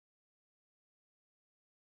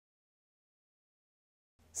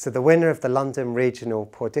So the winner of the London Regional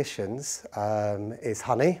Pawditions is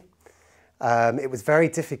Honey. It was very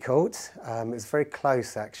difficult, it was very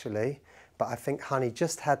close actually, but I think Honey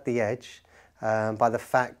just had the edge by the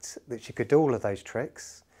fact that she could do all of those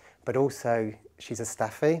tricks, but also she's a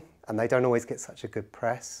staffie and they don't always get such a good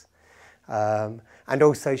press. And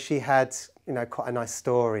also she had, quite a nice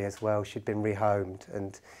story as well. She'd been rehomed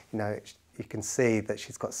and, you can see that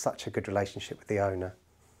she's got such a good relationship with the owner.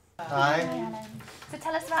 Hi. Hi, Alan. So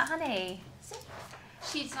tell us about Honey.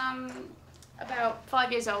 She's about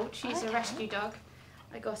 5 years old. She's a rescue dog.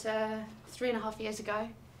 I got her 3.5 years ago.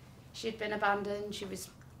 She'd been abandoned. She was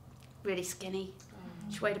really skinny.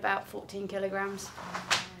 She weighed about 14 kilograms.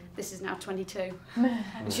 This is now 22.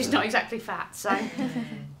 And she's not exactly fat, so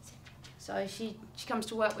she comes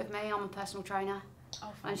to work with me. I'm a personal trainer.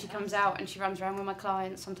 Oh, and she comes out and she runs around with my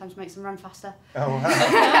clients, sometimes makes them run faster. Oh,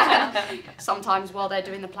 wow. Sometimes while they're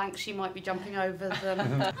doing the planks, she might be jumping over them.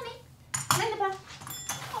 Honey, lay the bell.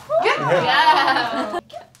 Good. Yeah.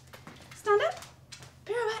 Stand up.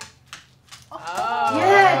 Pirouette. Oh.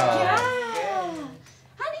 Good.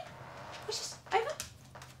 Honey, push this over.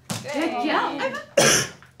 Good. Yeah. Over.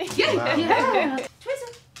 Good. Wow. Yeah.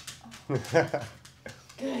 Twizzle.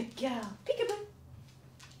 Good girl. Peekaboo.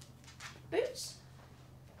 Boots.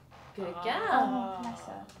 Good girl. Oh, bless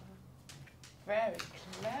her. Very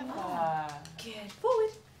clever. Oh, good.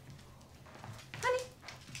 Forward. Honey.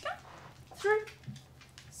 Come. Through.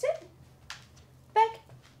 Sit. Back.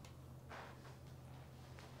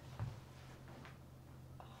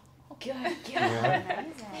 Good girl. Yeah.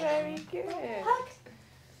 Very good. Hug.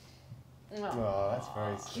 Oh, that's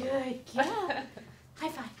very sweet. Good girl. High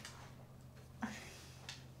five.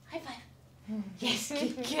 High five. Yes,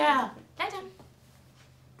 good girl. Lie down.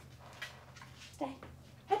 Stay.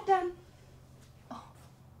 Head down. Oh.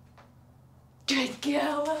 Good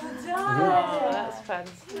girl. Well done. Oh, that's fun.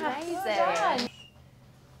 Amazing.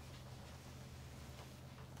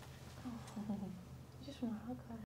 You just want to hug her.